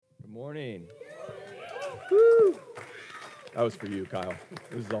Morning. Woo. That was for you, Kyle.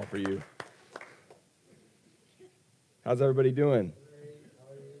 This is all for you. How's everybody doing?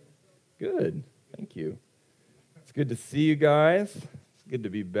 Good. Thank you. It's good to see you guys. It's good to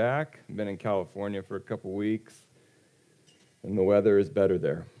be back. I've been in California for a couple weeks, and the weather is better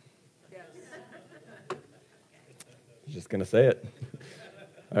there. Yes. I'm just going to say it.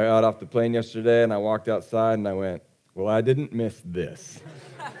 I got off the plane yesterday, and I walked outside, and I went, well, I didn't miss this.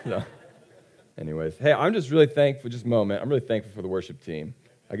 So, anyways, hey, I'm just really thankful, just a moment, I'm really thankful for the worship team.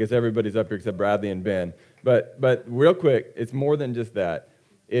 I guess everybody's up here except Bradley and Ben. But real quick, it's more than just that.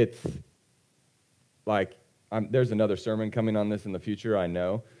 It's like, there's another sermon coming on this in the future, I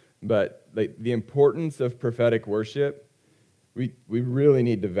know. But the importance of prophetic worship, we really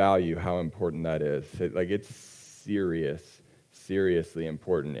need to value how important that is. It's seriously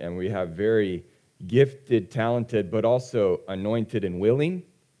important. And we have very gifted, talented, but also anointed and willing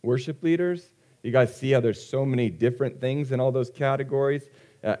worship leaders. You guys see how there's so many different things in all those categories,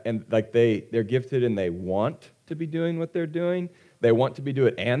 and they're gifted and they want to be doing what they're doing. They want to be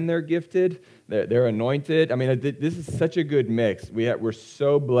doing it, and they're gifted. They're anointed. I mean, this is such a good mix. We're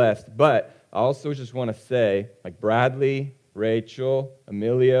so blessed. But I also just want to say, like Bradley, Rachel,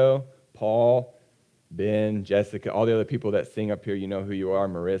 Emilio, Paul, Ben, Jessica, all the other people that sing up here, you know who you are,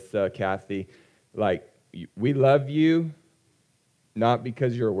 Marissa, Kathy. We love you, not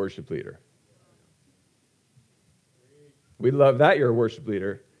because you're a worship leader. We love that you're a worship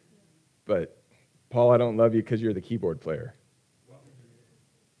leader, but Paul, I don't love you because you're the keyboard player.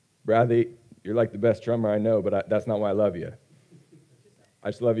 Bradley, you're like the best drummer I know, but that's not why I love you. I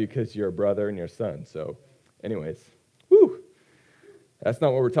just love you because you're a brother and you're a son. So, anyways, that's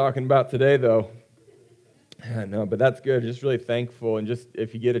not what we're talking about today, though. No, but that's good. Just really thankful. And just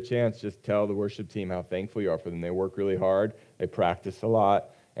if you get a chance, just tell the worship team how thankful you are for them. They work really hard. They practice a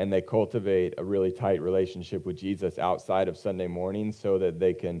lot. And they cultivate a really tight relationship with Jesus outside of Sunday morning so that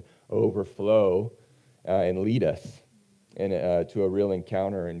they can overflow and lead us to a real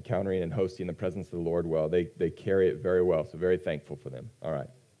encountering and hosting the presence of the Lord well. They carry it very well. So very thankful for them. All right.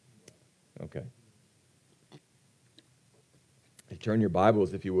 Okay. Turn your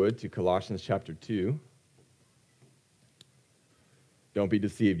Bibles, if you would, to Colossians chapter 2. Don't be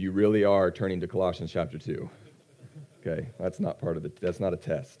deceived. You really are turning to Colossians chapter 2. Okay, that's not a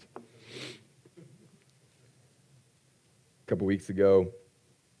test. A couple weeks ago,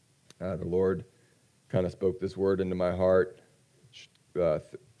 the Lord kind of spoke this word into my heart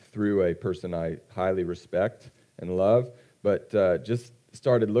through a person I highly respect and love, but just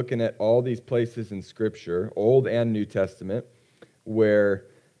started looking at all these places in Scripture, Old and New Testament, where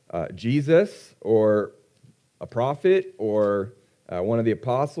Jesus or a prophet or one of the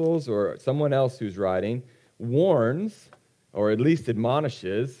apostles or someone else who's writing warns, or at least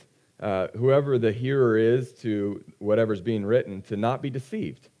admonishes, whoever the hearer is to whatever's being written to not be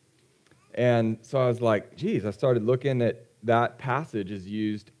deceived. And so I was like, geez, I started looking at that passage is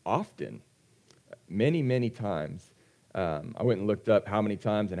used often, many, many times. I went and looked up how many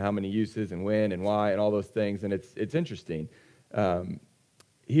times and how many uses and when and why and all those things, and it's interesting.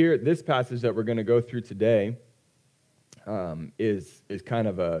 Here, this passage that we're going to go through today is kind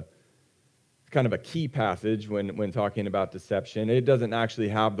of a key passage when talking about deception. It doesn't actually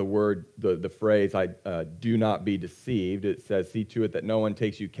have the word, the phrase, do not be deceived. It says, see to it that no one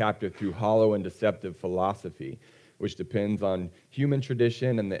takes you captive through hollow and deceptive philosophy, which depends on human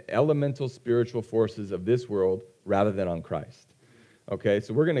tradition and the elemental spiritual forces of this world rather than on Christ. Okay,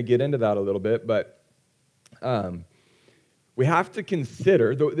 so we're going to get into that a little bit, but we have to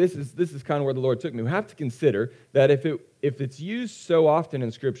consider, this is kind of where the Lord took me, we have to consider that if it's used so often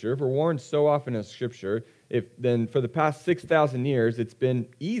in Scripture, if we're warned so often in Scripture, then for the past 6,000 years, it's been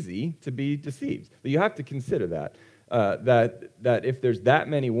easy to be deceived. But you have to consider that if there's that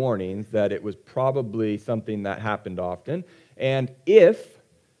many warnings, that it was probably something that happened often. And if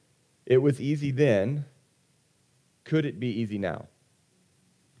it was easy then, could it be easy now?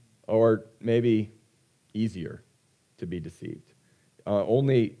 Or maybe easier to be deceived?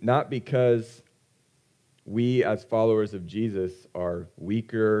 Only not because we as followers of Jesus are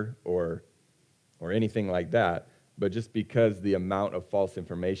weaker or anything like that, but just because the amount of false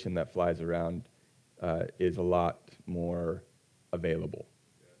information that flies around is a lot more available.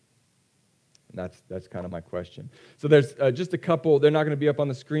 And that's kind of my question. So there's just a couple, they're not going to be up on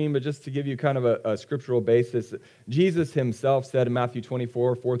the screen, but just to give you kind of a scriptural basis, Jesus himself said in Matthew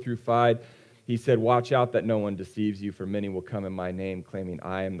 24, 4-5, he said, watch out that no one deceives you, for many will come in my name, claiming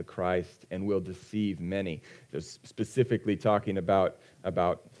I am the Christ, and will deceive many. There's specifically talking about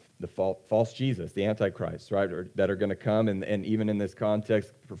the false Jesus, the Antichrist, right, that are going to come and even in this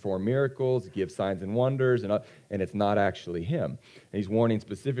context perform miracles, give signs and wonders, and it's not actually him. And he's warning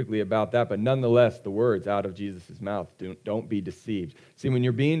specifically about that, but nonetheless, the words out of Jesus' mouth, don't be deceived. See, when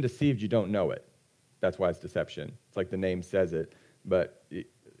you're being deceived, you don't know it. That's why it's deception. It's like the name says it, but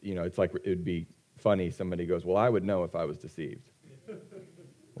it's like it would be funny. Somebody goes, well, I would know if I was deceived.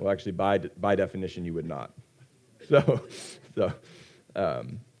 Well, actually, by definition, you would not. So.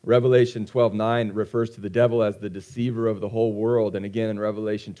 Revelation 12:9 refers to the devil as the deceiver of the whole world. And again, in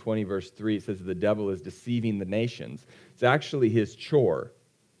Revelation 20, verse 3, it says that the devil is deceiving the nations. It's actually his chore.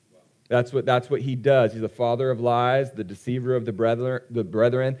 That's what he does. He's the father of lies, the deceiver of the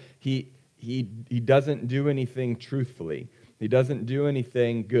brethren. He doesn't do anything truthfully. He doesn't do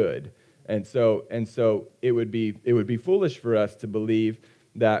anything good. And so it would be foolish for us to believe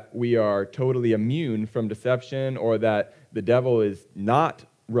that we are totally immune from deception or that the devil is not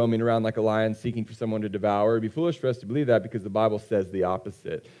roaming around like a lion seeking for someone to devour. It would be foolish for us to believe that because the Bible says the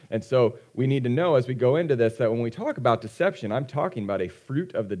opposite. And so we need to know as we go into this that when we talk about deception, I'm talking about a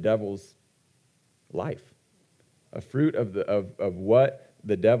fruit of the devil's life, a fruit of what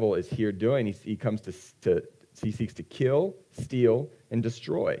the devil is here doing. He comes he seeks to kill, steal, and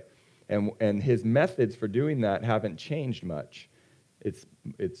destroy. And his methods for doing that haven't changed much.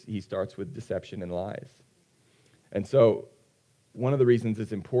 He starts with deception and lies. And so one of the reasons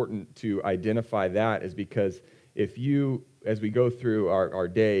it's important to identify that is because if you, as we go through our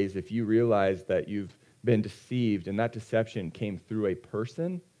days, if you realize that you've been deceived and that deception came through a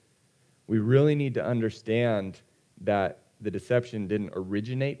person, we really need to understand that the deception didn't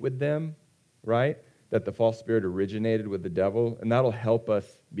originate with them, right? That the false spirit originated with the devil, and that'll help us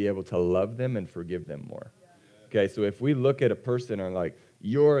be able to love them and forgive them more. Okay, so if we look at a person and are like,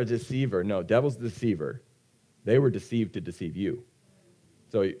 you're a deceiver. No, devil's the deceiver. They were deceived to deceive you.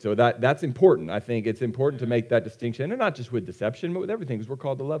 So that's important. I think it's important to make that distinction, and not just with deception, but with everything, because we're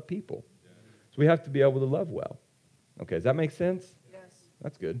called to love people. So we have to be able to love well. Okay, does that make sense? Yes.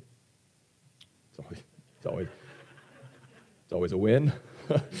 That's good. It's always a win.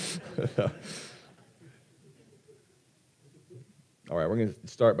 All right, we're going to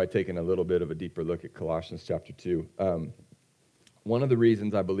start by taking a little bit of a deeper look at Colossians chapter 2. One of the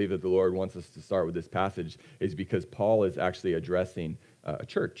reasons I believe that the Lord wants us to start with this passage is because Paul is actually addressing a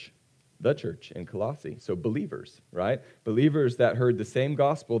church, the church in Colossae. So believers, right? Believers that heard the same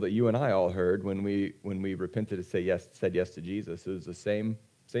gospel that you and I all heard when we repented and said yes to Jesus. It was the same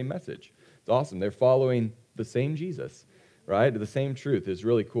message. It's awesome. They're following the same Jesus, right? The same truth is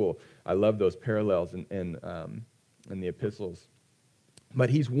really cool. I love those parallels in the epistles. But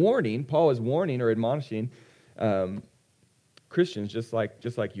Paul is warning or admonishing Christians just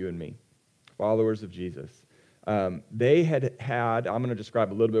like you and me, followers of Jesus. They had, I'm going to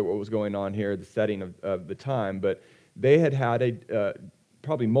describe a little bit what was going on here, the setting of the time, but they had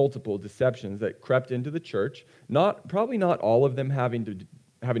probably multiple deceptions that crept into the church. Probably not all of them having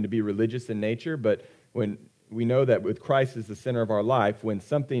to be religious in nature, but when we know that with Christ as the center of our life, when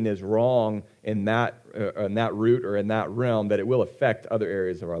something is wrong in that root or in that realm, that it will affect other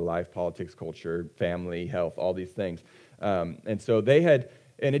areas of our life, politics, culture, family, health, all these things. And so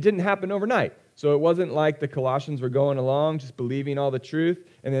and it didn't happen overnight. So it wasn't like the Colossians were going along just believing all the truth,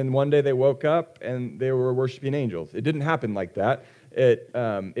 and then one day they woke up and they were worshiping angels. It didn't happen like that.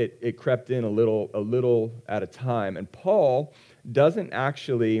 It crept in a little at a time. And Paul doesn't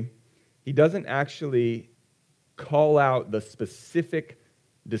actually call out the specific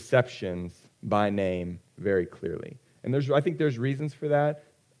deceptions by name very clearly. And I think there's reasons for that.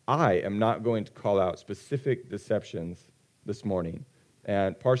 I am not going to call out specific deceptions this morning,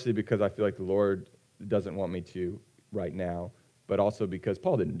 and partially because I feel like the Lord doesn't want me to right now, but also because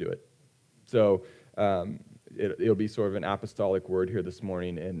Paul didn't do it. So it'll be sort of an apostolic word here this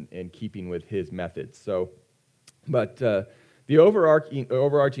morning in keeping with his methods. But the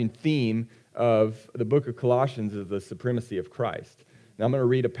overarching theme of the book of Colossians is the supremacy of Christ. Now I'm going to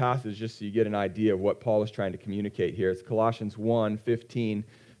read a passage just so you get an idea of what Paul is trying to communicate here. It's Colossians 1:15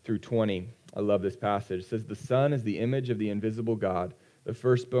 through 20. I love this passage. It says, "The Son is the image of the invisible God, the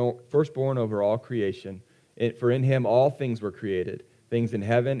firstborn over all creation. For in him all things were created, things in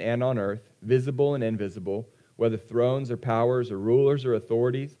heaven and on earth, visible and invisible, whether thrones or powers or rulers or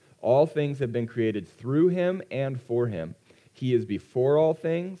authorities. All things have been created through him and for him. He is before all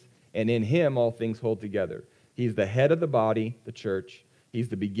things, and in him all things hold together. He's the head of the body, the church. He's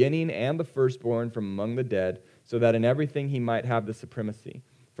the beginning and the firstborn from among the dead, so that in everything he might have the supremacy.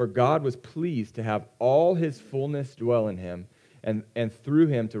 For God was pleased to have all his fullness dwell in him, and through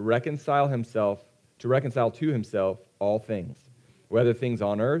him to reconcile to himself all things, whether things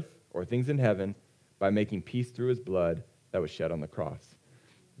on earth or things in heaven, by making peace through his blood that was shed on the cross.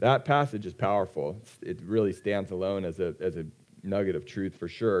 That passage is powerful. It really stands alone as a nugget of truth for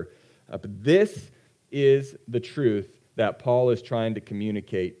sure. But this is the truth that Paul is trying to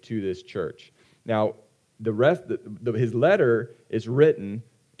communicate to this church. Now, his letter is written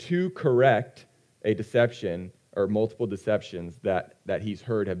to correct a deception or multiple deceptions that he's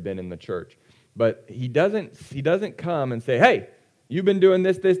heard have been in the church. But he doesn't come and say, hey, you've been doing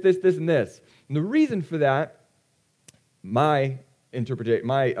this, and this. And the reason for that, my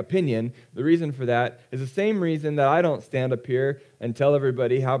opinion, the reason for that is the same reason that I don't stand up here and tell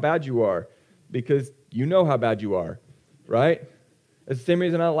everybody how bad you are, because you know how bad you are, right? It's the same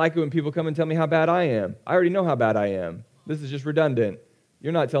reason I don't like it when people come and tell me how bad I am. I already know how bad I am. This is just redundant.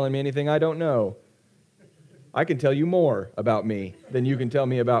 You're not telling me anything I don't know. I can tell you more about me than you can tell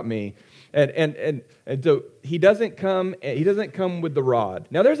me about me. And so he doesn't come with the rod.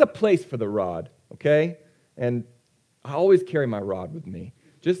 Now there's a place for the rod, okay? And I always carry my rod with me,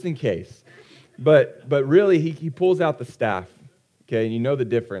 just in case. But really, he pulls out the staff, okay? And you know the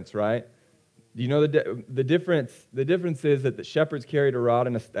difference, right? You know the difference? The difference is that the shepherds carried a rod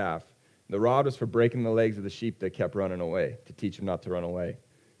and a staff. The rod was for breaking the legs of the sheep that kept running away, to teach them not to run away.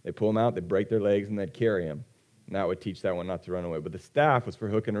 They pull them out, they break their legs, and they'd carry them. And that would teach that one not to run away. But the staff was for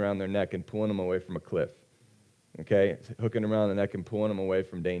hooking around their neck and pulling them away from a cliff, okay? Hooking around the neck and pulling them away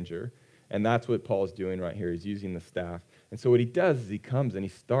from danger. And that's what Paul's doing right here. He's using the staff. And so what he does is he comes and he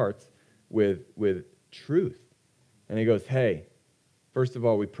starts with truth. And he goes, hey, first of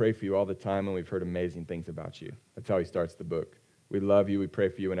all, we pray for you all the time, and we've heard amazing things about you. That's how he starts the book. We love you. We pray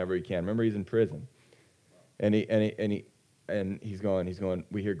for you whenever we can. Remember, he's in prison. And he's going,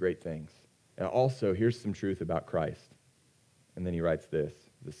 we hear great things. And also, here's some truth about Christ. And then he writes this.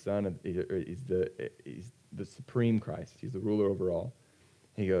 The Son of, he's the supreme Christ. He's the ruler over all.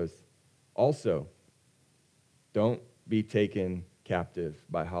 He goes, also, don't be taken captive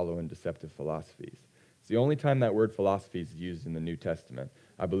by hollow and deceptive philosophies. It's the only time that word philosophy is used in the New Testament.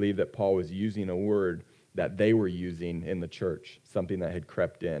 I believe that Paul was using a word that they were using in the church, something that had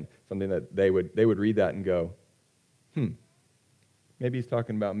crept in, something that they would read that and go, maybe he's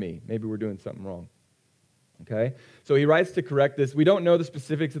talking about me. Maybe we're doing something wrong. Okay? So he writes to correct this. We don't know the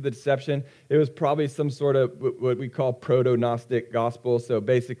specifics of the deception. It was probably some sort of what we call proto-Gnostic gospel. So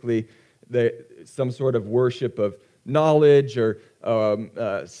basically, some sort of worship of knowledge or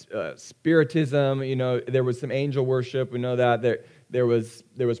spiritism. You know, there was some angel worship. We know that. There was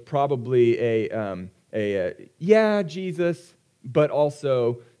probably a Jesus, but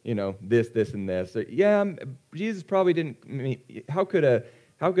also, you know, this, and this. So, Jesus probably didn't. I mean, how could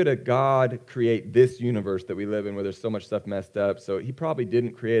a God create this universe that we live in where there's so much stuff messed up? So he probably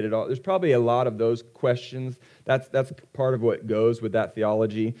didn't create it all. There's probably a lot of those questions. That's part of what goes with that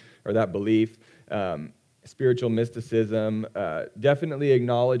theology or that belief. Spiritual mysticism, definitely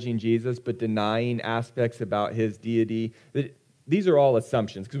acknowledging Jesus, but denying aspects about his deity. These are all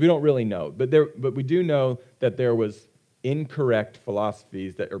assumptions because we don't really know. But we do know that there was incorrect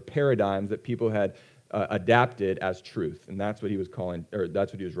philosophies or paradigms that people had adapted as truth, and that's what he was calling, or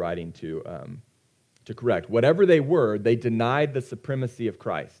that's what he was writing to correct. Whatever they were, they denied the supremacy of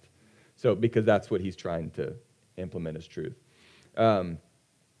Christ. So because that's what he's trying to implement as truth.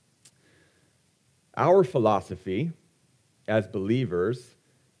 Our philosophy as believers,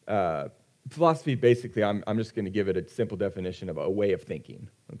 philosophy basically, I'm just going to give it a simple definition of a way of thinking,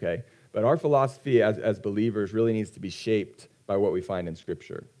 okay? But our philosophy as believers really needs to be shaped by what we find in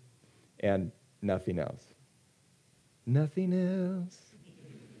Scripture and nothing else. Nothing else.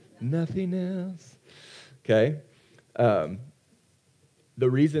 Nothing else. Okay? The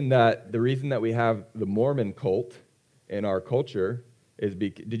reason that we have the Mormon cult in our culture is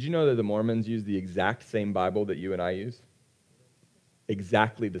did you know that the Mormons use the exact same Bible that you and I use?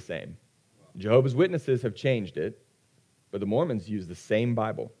 Exactly the same. Jehovah's Witnesses have changed it, but the Mormons use the same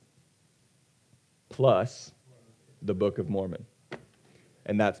Bible plus the Book of Mormon.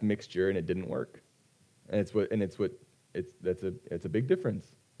 And that's mixture, and it didn't work. And it's a big difference.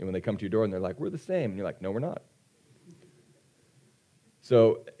 And when they come to your door and they're like, we're the same, and you're like, no, we're not.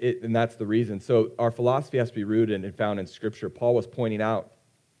 So, and that's the reason. So our philosophy has to be rooted and found in Scripture. Paul was pointing out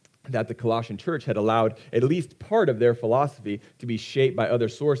that the Colossian church had allowed at least part of their philosophy to be shaped by other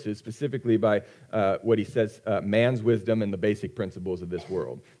sources, specifically by what he says, man's wisdom and the basic principles of this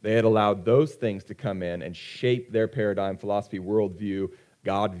world. They had allowed those things to come in and shape their paradigm, philosophy, worldview,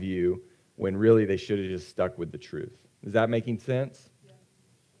 God view, when really they should have just stuck with the truth. Is that making sense? Yeah.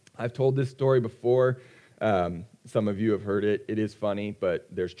 I've told this story before. Some of you have heard it. It is funny, but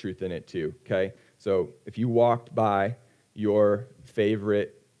there's truth in it too, okay? So if you walked by your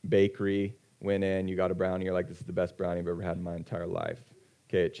favorite bakery, went in, you got a brownie, you're like, this is the best brownie I've ever had in my entire life.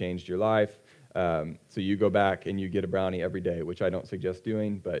 Okay, it changed your life. So you go back and you get a brownie every day, which I don't suggest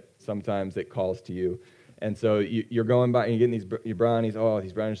doing, but sometimes it calls to you. And so you're going by and you're getting your brownies. Oh,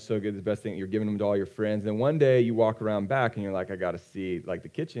 these brownies are so good, the best thing. You're giving them to all your friends. And one day you walk around back and you're like, I got to see like the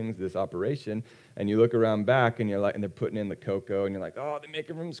kitchens, this operation. And you look around back and you're like, and they're putting in the cocoa and you're like, oh, they make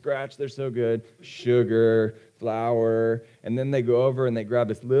it from scratch. They're so good. Sugar, flour. And then they go over and they grab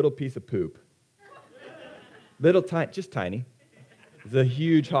this little piece of poop. Little tiny, just tiny. It's a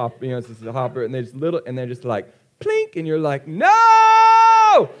huge hopper, it's just a hopper, and they're just little, and they're just like, plink, and you're like,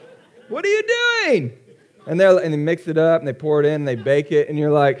 no! What are you doing? And they mix it up, and they pour it in, and they bake it, and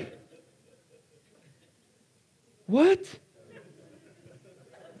you're like, what?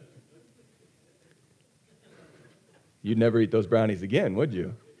 You'd never eat those brownies again, would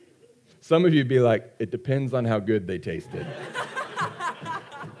you? Some of you'd be like, it depends on how good they tasted.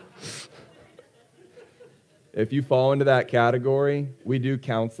 If you fall into that category, we do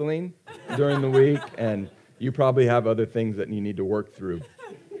counseling during the week, and you probably have other things that you need to work through.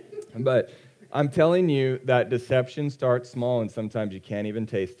 But I'm telling you that deception starts small, and sometimes you can't even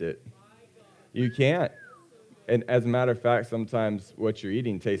taste it. You can't. And as a matter of fact, sometimes what you're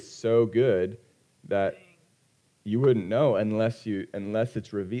eating tastes so good that you wouldn't know unless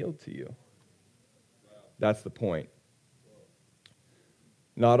it's revealed to you. That's the point.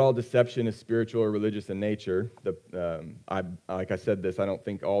 Not all deception is spiritual or religious in nature. Like I said this, I don't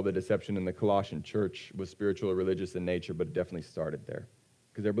think all the deception in the Colossian church was spiritual or religious in nature, but it definitely started there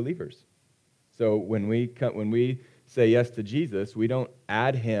because they're believers. So when we say yes to Jesus, we don't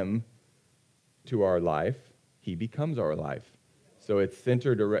add him to our life. He becomes our life. So if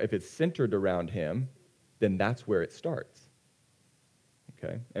it's centered around him, then that's where it starts.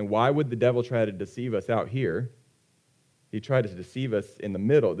 Okay? And why would the devil try to deceive us out here? He tried to deceive us in the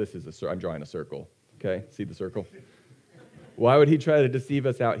middle. I'm drawing a circle. Okay? See the circle? Why would he try to deceive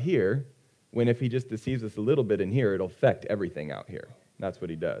us out here when if he just deceives us a little bit in here, it'll affect everything out here? That's what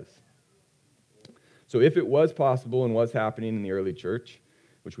he does. So if it was possible and was happening in the early church,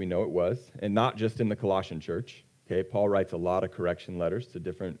 which we know it was, and not just in the Colossian church, okay? Paul writes a lot of correction letters to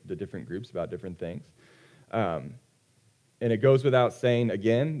different groups about different things. And it goes without saying,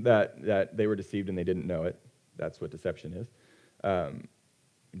 again, that they were deceived and they didn't know it. That's what deception is.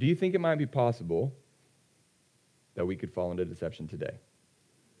 Do you think it might be possible that we could fall into deception today?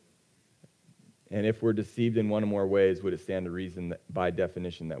 And if we're deceived in one or more ways, would it stand to reason that, by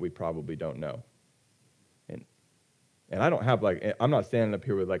definition, that we probably don't know? And I don't have I'm not standing up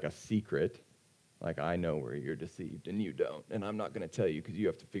here with like a secret, like I know where you're deceived and you don't, and I'm not going to tell you because you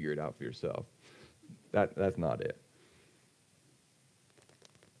have to figure it out for yourself. That's not it.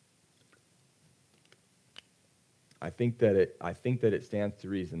 I think that it stands to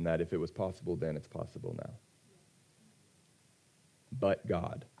reason that if it was possible then, it's possible now. But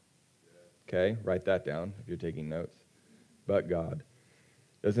God. Okay, write that down if you're taking notes. But God.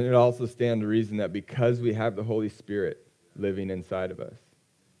 Doesn't it also stand to reason that because we have the Holy Spirit living inside of us,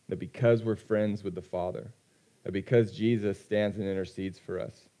 that because we're friends with the Father, that because Jesus stands and intercedes for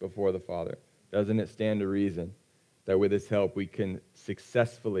us before the Father, doesn't it stand to reason that with his help we can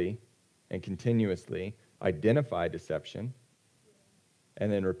successfully and continuously identify deception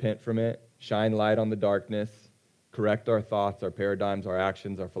and then repent from it, shine light on the darkness, correct our thoughts, our paradigms, our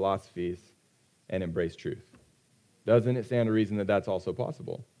actions, our philosophies, and embrace truth? Doesn't it stand to reason that that's also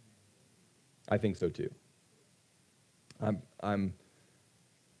possible? I think so too. I'm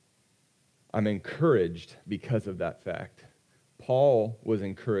encouraged because of that fact. Paul was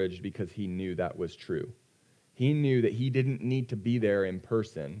encouraged because he knew that was true. He knew that he didn't need to be there in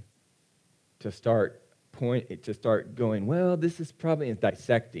person to start going, well, this is probably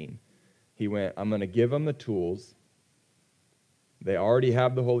dissecting. He went, I'm going to give them the tools. They already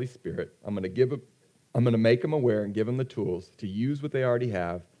have the Holy Spirit. I'm going to make them aware and give them the tools to use what they already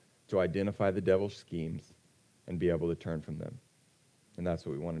have to identify the devil's schemes and be able to turn from them. And that's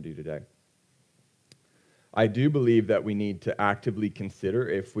what we want to do today. I do believe that we need to actively consider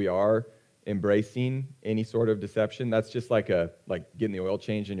if we are embracing any sort of deception. That's just like getting the oil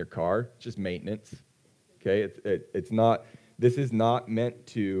change in your car. It's just maintenance. Okay, it's not. This is not meant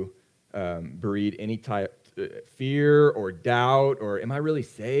to breed any type fear or doubt or am I really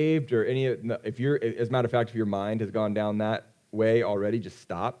saved or any. If you're, as a matter of fact, if your mind has gone down that way already, just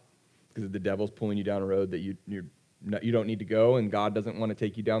stop because the devil's pulling you down a road that you don't need to go, and God doesn't want to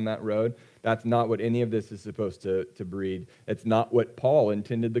take you down that road. That's not what any of this is supposed to breed. It's not what Paul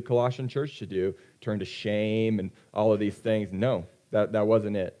intended the Colossian church to do, turn to shame and all of these things. No, that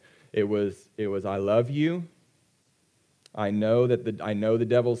wasn't it. It was I love you, I know the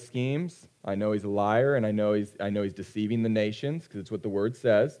devil's schemes. I know he's a liar, and I know he's deceiving the nations, because it's what the word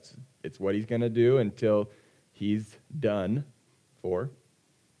says. It's what he's going to do until he's done for.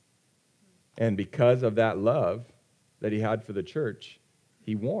 And because of that love that he had for the church,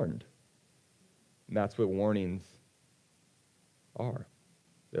 he warned. And that's what warnings are.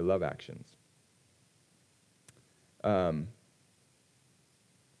 They're love actions. I'm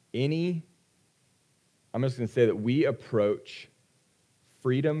just going to say that we approach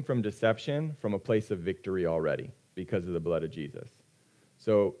freedom from deception from a place of victory already because of the blood of Jesus.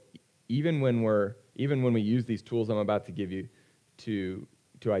 So even when we use these tools I'm about to give you to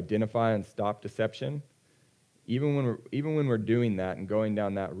identify and stop deception, even when we're doing that and going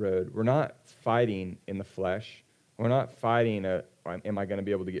down that road, we're not fighting in the flesh. We're not fighting am I going to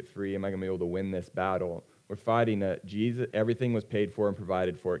be able to get free? Am I going to be able to win this battle? We're fighting Jesus, everything was paid for and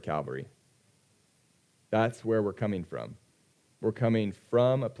provided for at Calvary. That's where we're coming from. We're coming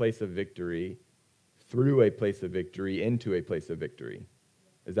from a place of victory, through a place of victory, into a place of victory.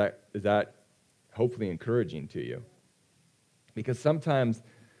 Is that hopefully encouraging to you? Because sometimes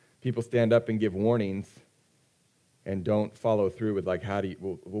people stand up and give warnings and don't follow through with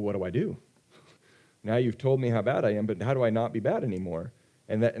what do I do? Now you've told me how bad I am, but how do I not be bad anymore?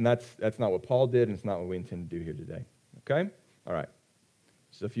 And that's not what Paul did, and it's not what we intend to do here today. Okay? All right.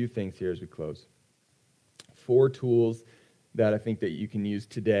 Just a few things here as we close. 4 tools that I think that you can use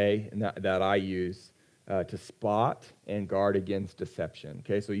today and that I use to spot and guard against deception.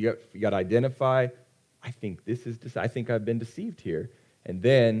 Okay, so you got to identify, I think I've been deceived here. And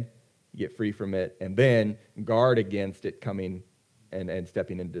then you get free from it, and then guard against it coming and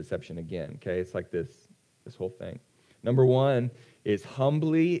stepping into deception again. Okay, it's like this whole thing. Number 1 is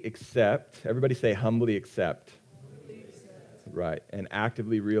humbly accept. Everybody say humbly accept. Humbly accept. Right, and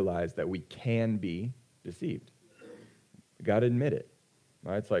actively realize that we can be deceived. You got to admit it.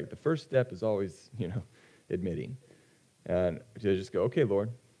 Right? It's like the first step is always, admitting. And to just go, okay,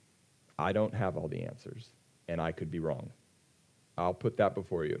 Lord, I don't have all the answers, and I could be wrong. I'll put that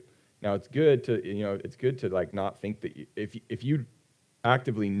before you. Now, it's good to not think that if you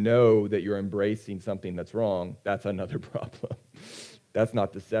actively know that you're embracing something that's wrong, that's another problem. That's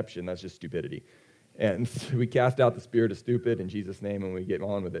not deception, that's just stupidity. And so we cast out the spirit of stupid in Jesus' name, and we get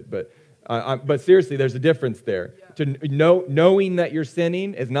on with it. But seriously, there's a difference there. Yeah. Knowing that you're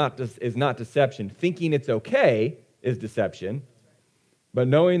sinning is not deception. Thinking it's okay is deception. But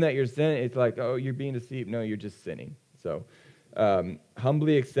knowing that you're sinning, it's like, oh, you're being deceived. No, you're just sinning. So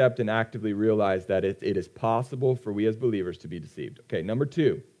humbly accept and actively realize that it is possible for we as believers to be deceived. Okay, number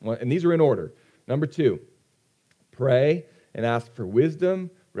 2, and these are in order. Number 2, pray and ask for wisdom,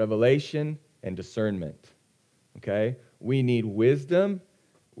 revelation, and discernment. Okay, we need wisdom.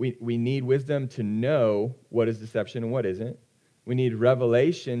 We need wisdom to know what is deception and what isn't. We need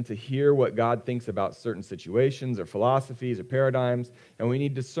revelation to hear what God thinks about certain situations or philosophies or paradigms. And we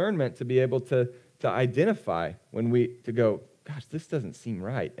need discernment to be able to identify to go, gosh, this doesn't seem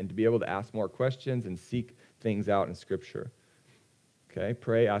right, and to be able to ask more questions and seek things out in Scripture. Okay,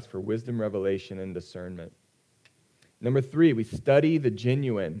 pray, ask for wisdom, revelation, and discernment. Number 3, we study the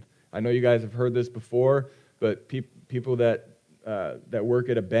genuine. I know you guys have heard this before, but people that work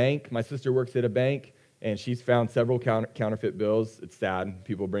at a bank. My sister works at a bank, and she's found several counterfeit bills. It's sad.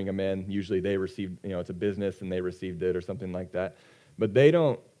 People bring them in. Usually they received, it's a business, and they received it or something like that. But they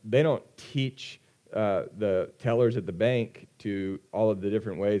don't teach the tellers at the bank to all of the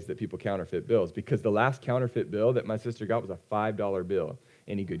different ways that people counterfeit bills, because the last counterfeit bill that my sister got was a $5 bill.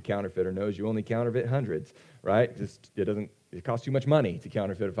 Any good counterfeiter knows you only counterfeit hundreds, right? It costs too much money to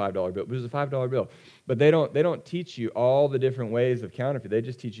counterfeit a $5 bill. But it was a $5 bill. But they don't teach you all the different ways of counterfeit. They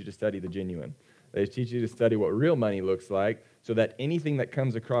just teach you to study the genuine. They teach you to study what real money looks like, so that anything that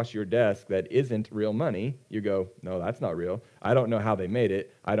comes across your desk that isn't real money, you go, no, that's not real. I don't know how they made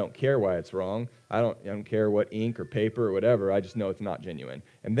it. I don't care why it's wrong. I don't care what ink or paper or whatever. I just know it's not genuine.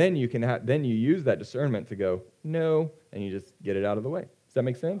 And then you use that discernment to go, no, and you just get it out of the way. Does that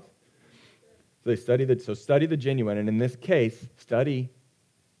make sense? So study the genuine, and in this case, study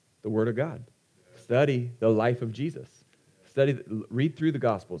the Word of God. Study the life of Jesus. Read through the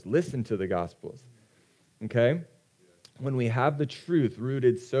Gospels. Listen to the Gospels. Okay? When we have the truth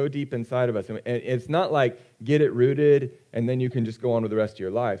rooted so deep inside of us, and it's not like get it rooted and then you can just go on with the rest of your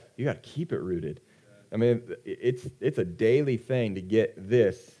life. You got to keep it rooted. I mean, it's a daily thing to get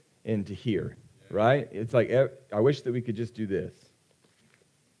this into here, right? It's like, I wish that we could just do this.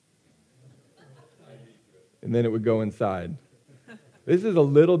 And then it would go inside. This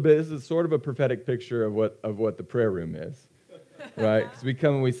is sort of a prophetic picture of what the prayer room is. right? Because we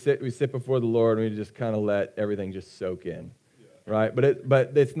come and we sit before the Lord, and we just kind of let everything just soak in, right?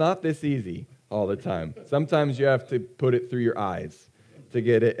 But it's not this easy all the time. Sometimes you have to put it through your eyes to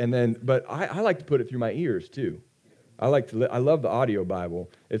get it, but I like to put it through my ears too. I love the audio Bible.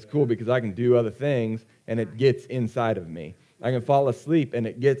 It's cool because I can do other things, and it gets inside of me. I can fall asleep, and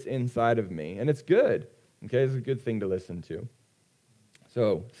it gets inside of me, and it's good. Okay, it's a good thing to listen to.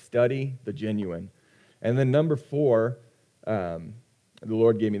 So study the genuine. And then number 4, the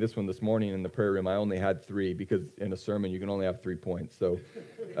Lord gave me this one this morning in the prayer room. I only had 3 because in a sermon you can only have 3 points. So,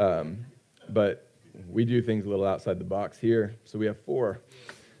 but we do things a little outside the box here, so we have 4.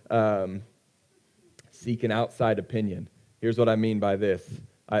 Seek an outside opinion. Here's what I mean by this.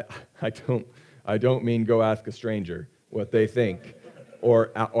 I don't mean go ask a stranger what they think.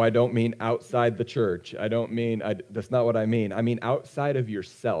 Or I don't mean outside the church. That's not what I mean. I mean outside of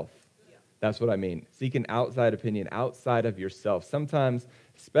yourself. That's what I mean. Seek an outside opinion, outside of yourself. Sometimes,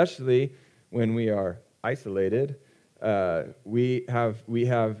 especially when we are isolated, we have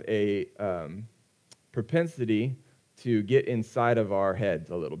a propensity to get inside of our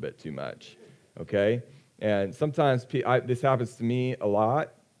heads a little bit too much, okay? And sometimes this happens to me a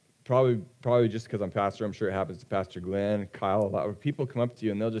lot. Probably just because I'm pastor. I'm sure it happens to Pastor Glenn, Kyle a lot. Where people come up to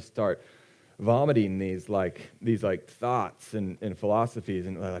you and they'll just start vomiting these thoughts and philosophies,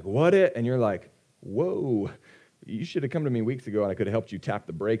 and they're like, what it? And you're like, whoa, you should have come to me weeks ago, and I could have helped you tap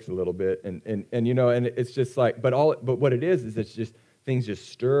the brakes a little bit. And it's just like, but what it is it's just things just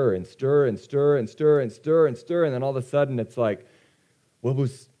stir and stir and stir and stir and stir and stir, and then all of a sudden it's like, well,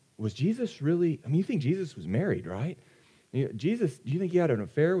 was Jesus really? I mean, you think Jesus was married, right? Jesus, do you think he had an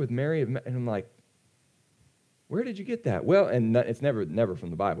affair with Mary? And I'm like, where did you get that? Well, and it's never from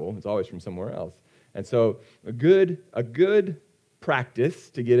the Bible. It's always from somewhere else. And so a good practice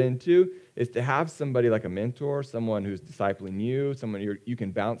to get into is to have somebody like a mentor, someone who's discipling you, someone you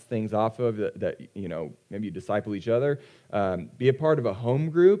can bounce things off of that maybe you disciple each other. Be a part of a home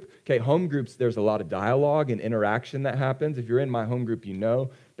group. Okay, home groups, there's a lot of dialogue and interaction that happens. If you're in my home group, you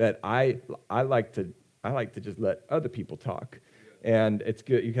know that I like to just let other people talk. And it's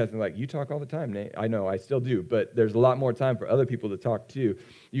good. You guys are like, you talk all the time, Nate. I know, I still do. But there's a lot more time for other people to talk too.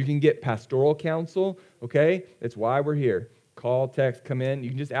 You can get pastoral counsel, okay? That's why we're here. Call, text, come in. You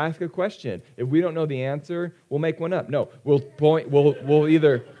can just ask a question. If we don't know the answer, we'll make one up. No, we'll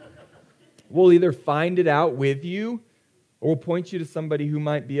either find it out with you, or we'll point you to somebody who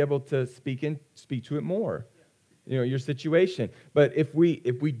might be able to speak to it more. Your situation. But if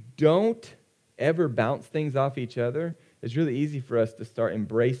we don't ever bounce things off each other, it's really easy for us to start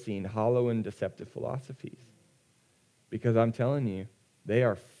embracing hollow and deceptive philosophies. Because I'm telling you, they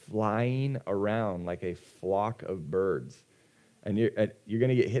are flying around like a flock of birds. And you're going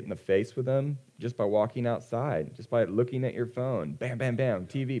to get hit in the face with them just by walking outside, just by looking at your phone. Bam, bam, bam.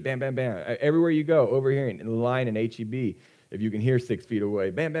 TV, bam, bam, bam. Everywhere you go, overhearing in the line in HEB, if you can hear 6 feet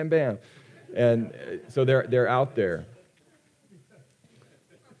away. Bam, bam, bam. And so they're out there.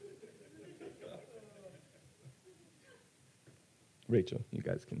 Rachel, you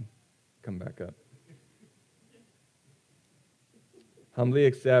guys can come back up. Humbly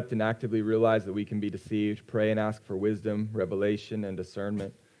accept and actively realize that we can be deceived. Pray and ask for wisdom, revelation, and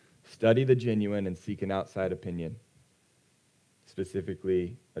discernment. Study the genuine and seek an outside opinion,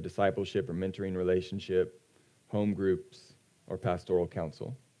 specifically a discipleship or mentoring relationship, home groups, or pastoral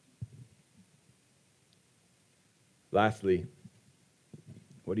counsel. Lastly,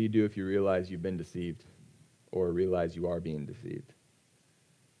 what do you do if you realize you've been deceived or realize you are being deceived?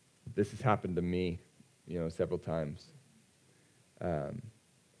 This has happened to me, several times. And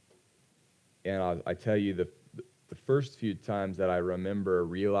I tell you, the first few times that I remember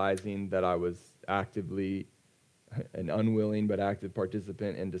realizing that I was actively an unwilling but active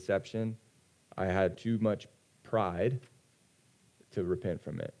participant in deception, I had too much pride to repent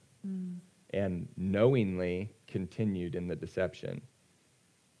from it. And knowingly continued in the deception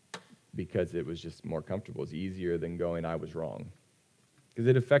because it was just more comfortable. It's easier than going, I was wrong. Because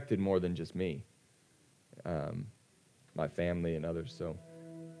it affected more than just me, my family and others. So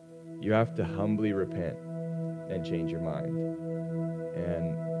you have to humbly repent and change your mind.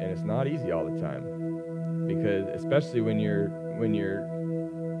 And it's not easy all the time, because especially when you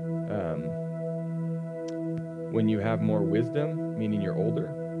have more wisdom, meaning you're older,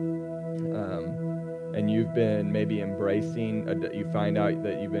 and you've been maybe you find out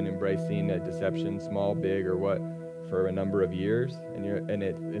that you've been embracing a deception, small, big, or what, for a number of years, and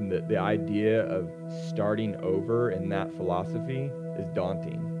the idea of starting over in that philosophy is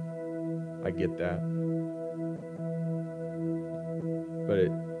daunting. I get that.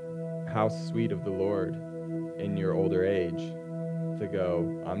 But how sweet of the Lord in your older age to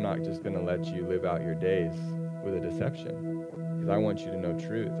go, I'm not just going to let you live out your days with a deception, because I want you to know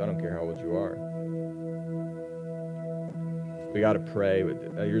truth. I don't care how old you are. We got to pray.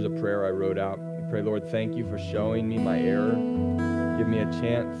 Here's a prayer I wrote out. Pray, Lord, thank you for showing me my error. Give me a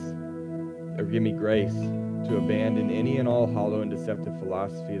chance, or give me grace to abandon any and all hollow and deceptive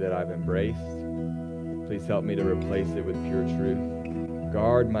philosophy that I've embraced. Please help me to replace it with pure truth.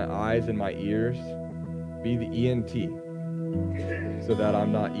 Guard my eyes and my ears. Be the ENT so that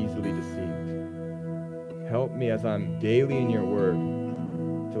I'm not easily deceived. Help me as I'm daily in your word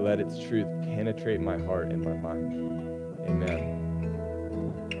to let its truth penetrate my heart and my mind. Amen.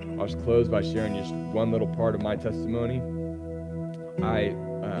 I'll just close by sharing just one little part of my testimony. I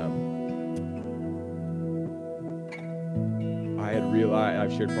had realized,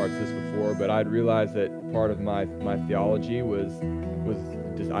 I've shared parts of this before, but I'd realized that part of my theology was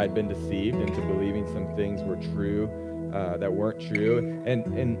I'd been deceived into believing some things were true that weren't true.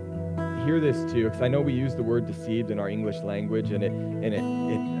 And hear this too, because I know we use the word deceived in our English language, and it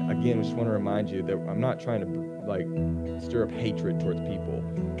again, I just want to remind you that I'm not trying to stir up hatred towards people,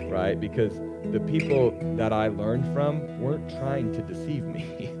 right? Because the people that I learned from weren't trying to deceive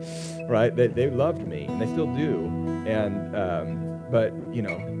me, right? They loved me, and they still do. And but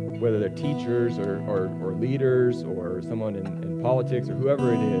whether they're teachers or leaders or someone in politics or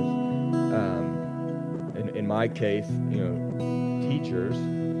whoever it is, in my case, teachers.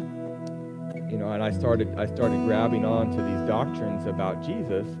 And I started grabbing on to these doctrines about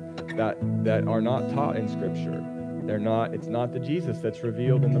Jesus that are not taught in Scripture. It's not the Jesus that's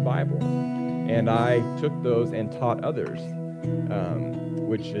revealed in the Bible. And I took those and taught others,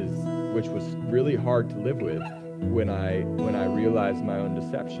 which was really hard to live with when I realized my own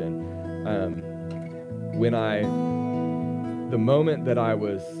deception. The moment that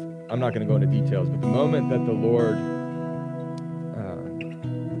I'm not going to go into details, but the moment that the Lord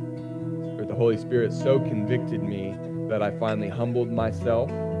the Holy Spirit so convicted me that I finally humbled myself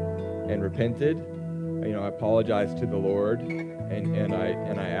and repented. I apologized to the Lord, and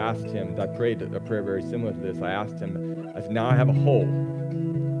I asked him. I prayed a prayer very similar to this. I asked him. I said, "Now I have a hole,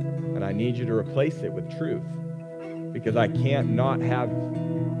 and I need you to replace it with truth, because I can't not have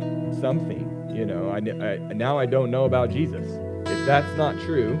something. Now I don't know about Jesus. If that's not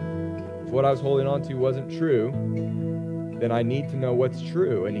true, if what I was holding on to wasn't true, then I need to know what's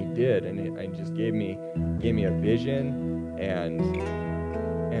true." And he did, and he just gave me a vision, and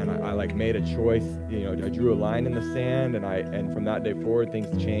I made a choice. I drew a line in the sand, and from that day forward, things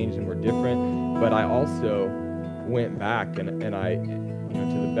changed and were different. But I also went back and I,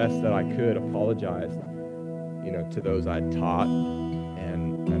 to the best that I could, apologized, to those I'd taught,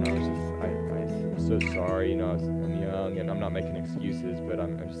 and I was I'm so sorry. I'm young, and I'm not making excuses, but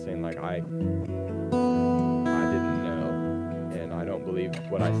I'm just saying I didn't know, and I don't believe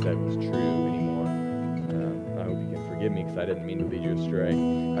what I said was true anymore. I hope you can forgive me, because I didn't mean to lead you astray.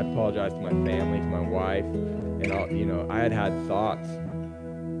 I apologize to my family, to my wife, and I had thoughts.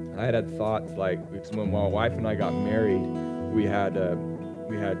 Like when my wife and I got married, we had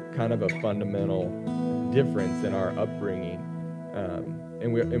kind of a fundamental difference in our upbringing,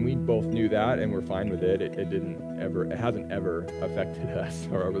 and we both knew that, and we're fine with it. It hasn't ever affected us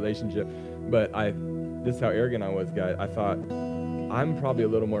or our relationship. But this is how arrogant I was, guys. I thought, I'm probably a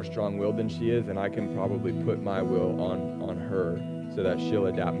little more strong-willed than she is, and I can probably put my will on her so that she'll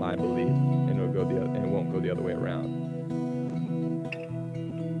adapt my belief, and it won't go the other way around.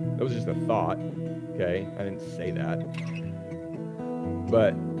 That was just a thought, okay? I didn't say that.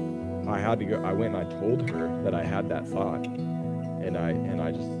 But I had to go. I went and I told her that I had that thought, and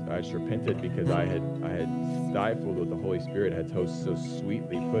I just repented, because I had stifled what the Holy Spirit had so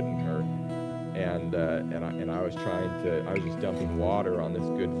sweetly put in her. And I was just dumping water on this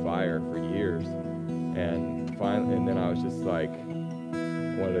good fire for years, and then I was just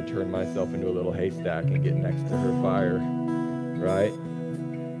wanted to turn myself into a little haystack and get next to her fire, right?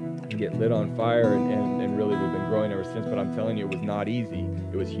 And get lit on fire, and really we've been growing ever since. But I'm telling you, it was not easy.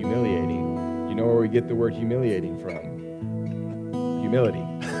 It was humiliating. You know where we get the word humiliating from? Humility.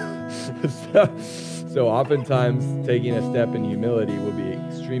 So oftentimes taking a step in humility will be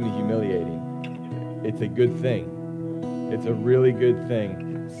extremely humiliating. It's a good thing. It's a really good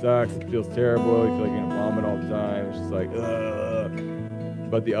thing. It sucks. It feels terrible. You feel like you're going to vomit all the time. It's just ugh.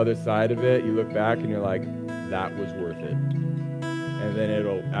 But the other side of it, you look back and you're like, that was worth it. And then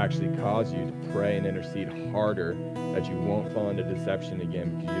it'll actually cause you to pray and intercede harder that you won't fall into deception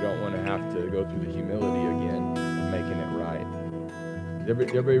again, because you don't want to have to go through the humility again of making it right. Did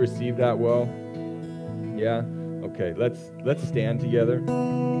everybody receive that well? Yeah? Okay, let's stand together.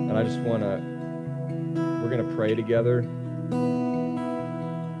 And I just we're going to pray together.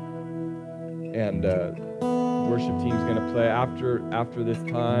 And worship team's going to play. After this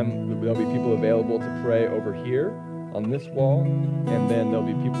time, there'll be people available to pray over here on this wall, and then there'll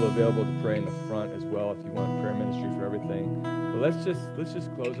be people available to pray in the front as well if you want prayer ministry for everything. But let's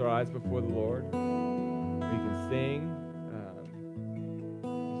just close our eyes before the Lord. We can sing.